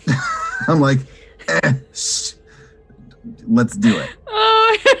 I'm like, let's do it.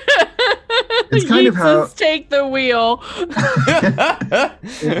 Oh, It's kind of how- Yeats, take the wheel.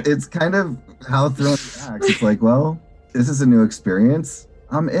 It's kind of how Throne acts. It's like, well, this is a new experience.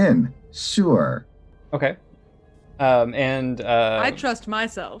 I'm in. Sure. Okay. And I trust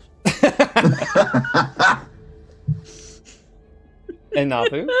myself. and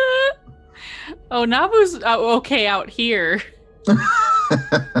Nabu. Oh, Nabu's okay out here.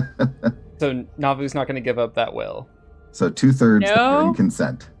 So Nabu's not going to give up that will. So 2/3 No. in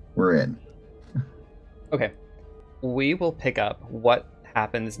consent. We're in. Okay. We will pick up what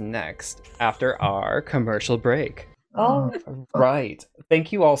happens next after our commercial break. Oh. Right.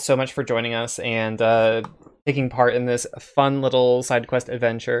 Thank you all so much for joining us and taking part in this fun little side quest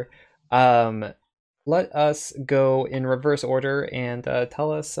adventure. Let us go in reverse order and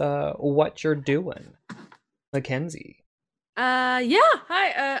tell us what you're doing. Mackenzie. Yeah.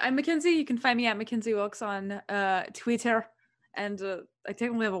 Hi, I'm Mackenzie. You can find me at Mackenzie Wilkes on Twitter. And I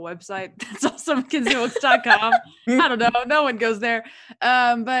technically have a website. That's also MackenzieWilkes.com. I don't know. No one goes there.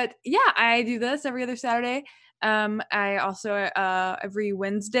 But yeah, I do this every other Saturday. I also every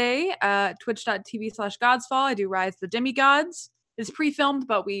Wednesday twitch.tv/godsfall. I do Rise of the Demigods. It's pre-filmed,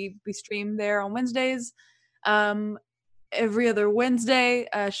 but we stream there on Wednesdays. Every other Wednesday,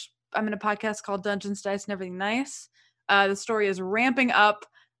 I'm in a podcast called Dungeons, Dice, and Everything Nice. The story is ramping up.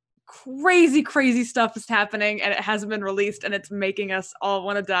 Crazy stuff is happening, and it hasn't been released, and it's making us all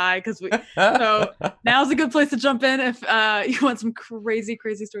want to die because we. So now's a good place to jump in if you want some crazy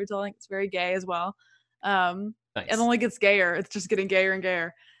storytelling. It's very gay as well. Nice. It only gets gayer. It's just getting gayer and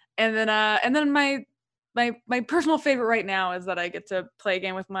gayer. And then my personal favorite right now is that I get to play a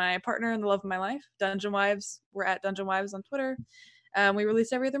game with my partner and the love of my life, Dungeon Wives. We're at Dungeon Wives on Twitter. We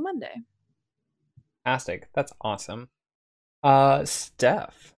release every other Monday. Fantastic. That's awesome.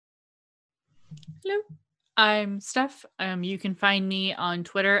 Steph. Hello. I'm Steph. You can find me on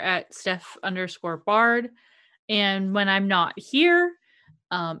Twitter at Steph_Bard. And when I'm not here,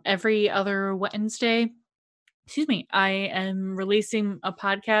 every other Wednesday, I am releasing a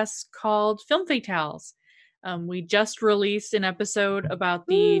podcast called Film Fatales. We just released an episode about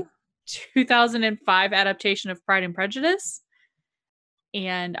the 2005 adaptation of Pride and Prejudice.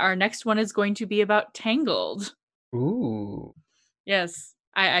 And our next one is going to be about Tangled. Ooh. Yes.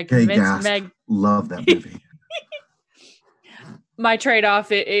 I Gay convinced gasp. Meg. Love that movie. My trade-off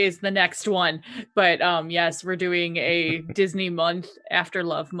is the next one. But yes, we're doing a Disney month after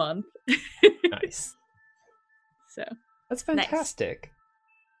Love Month. Nice. So That's fantastic.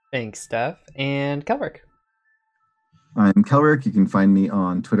 Thanks, Steph. And Kelrick. I'm Kelrick. You can find me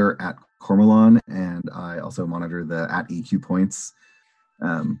on Twitter at Cormelon, and I also monitor the at EQ Points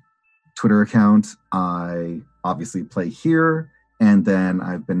Twitter account. I obviously play here, and then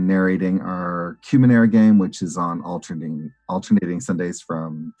I've been narrating our Cuminaire game, which is on alternating Sundays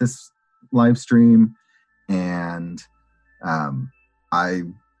from this live stream. And I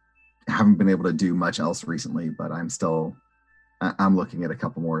haven't been able to do much else recently, but I'm looking at a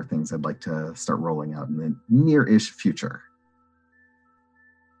couple more things I'd like to start rolling out in the near-ish future.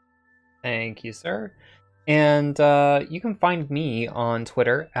 Thank you, sir. And you can find me on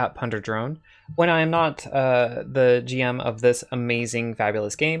Twitter at Punderdrone. When I am not the GM of this amazing,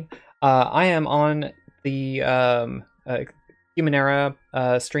 fabulous game, I am on the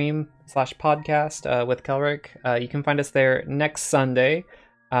Humanera stream / podcast with Kelrick. You can find us there next Sunday.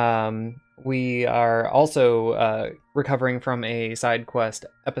 We are also recovering from a side quest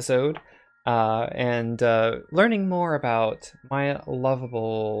episode and learning more about my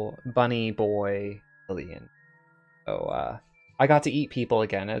lovable bunny boy, Lillian. So I got to eat people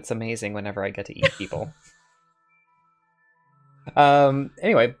again. It's amazing whenever I get to eat people.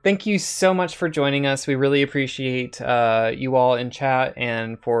 Anyway, thank you so much for joining us. We really appreciate you all in chat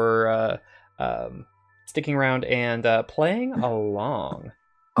and for sticking around and playing along.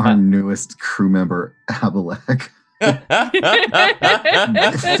 our newest crew member, Abalek,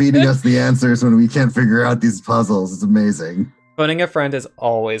 feeding us the answers when we can't figure out these puzzles. It's amazing. Phoning a friend is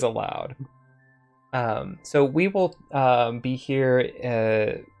always allowed. So we will be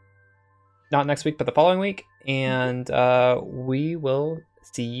here not next week, but the following week, and we will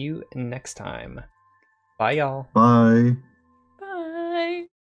see you next time. Bye, y'all. Bye. Bye.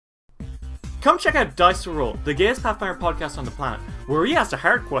 Come check out Dice to Roll, the gayest Pathfinder podcast on the planet, where we ask the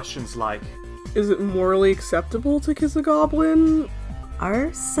hard questions like, is it morally acceptable to kiss a goblin?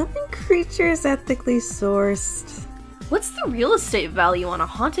 Are summon creatures ethically sourced? What's the real estate value on a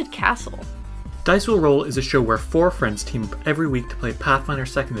haunted castle? Dice Will Roll is a show where 4 friends team up every week to play Pathfinder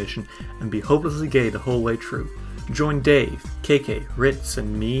 2nd Edition and be hopelessly gay the whole way through. Join Dave, KK, Ritz,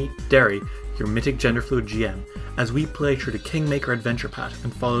 and me, Derry, your mythic genderfluid GM, as we play through the Kingmaker adventure path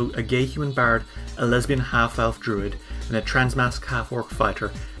and follow a gay human bard, a lesbian half-elf druid, and a transmask half-orc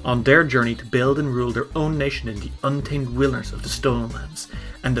fighter on their journey to build and rule their own nation in the untamed wilderness of the Stolen Lands,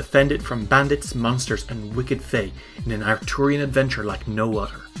 and defend it from bandits, monsters, and wicked fae in an Arthurian adventure like no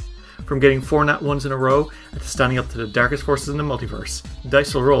other. From getting 4 nat 1s in a row to standing up to the darkest forces in the multiverse,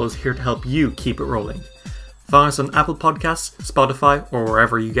 Dice Will Roll is here to help you keep it rolling. Find us on Apple Podcasts, Spotify, or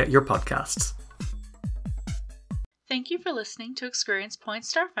wherever you get your podcasts. Thank you for listening to Experience Point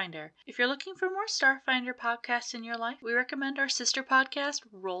Starfinder. If you're looking for more Starfinder podcasts in your life, we recommend our sister podcast,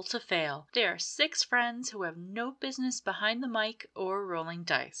 Roll to Fail. They are 6 friends who have no business behind the mic or rolling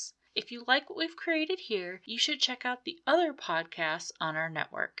dice. If you like what we've created here, you should check out the other podcasts on our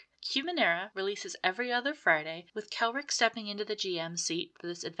network. Humanera releases every other Friday, with Kelric stepping into the GM seat for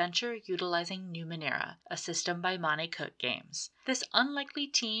this adventure utilizing Numenera, a system by Monte Cook Games. This unlikely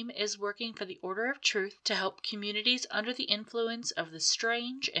team is working for the Order of Truth to help communities under the influence of the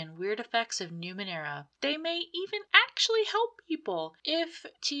strange and weird effects of Numenera. They may even actually help people if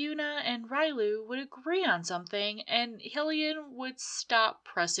Tiuna and Rylu would agree on something and Hillian would stop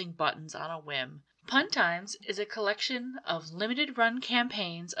pressing buttons on a whim. Pun Times is a collection of limited-run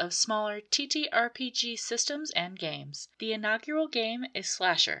campaigns of smaller TTRPG systems and games. The inaugural game is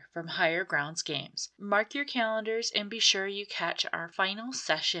Slasher from Higher Grounds Games. Mark your calendars and be sure you catch our final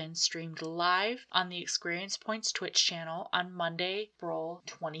session streamed live on the Experience Points Twitch channel on Monday, April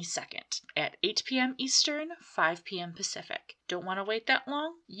 22nd at 8 p.m. Eastern, 5 p.m. Pacific. Don't want to wait that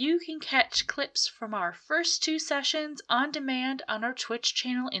long? You can catch clips from our first 2 sessions on demand on our Twitch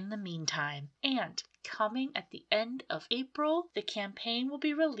channel in the meantime. And coming at the end of April, the campaign will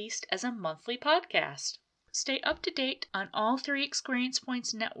be released as a monthly podcast. Stay up to date on all 3 Experience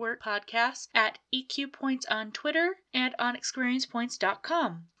Points Network podcasts at EQ Points on Twitter and on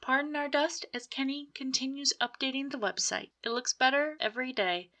experiencepoints.com. Pardon our dust as Kenny continues updating the website. It looks better every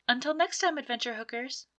day. Until next time, Adventure Hookers.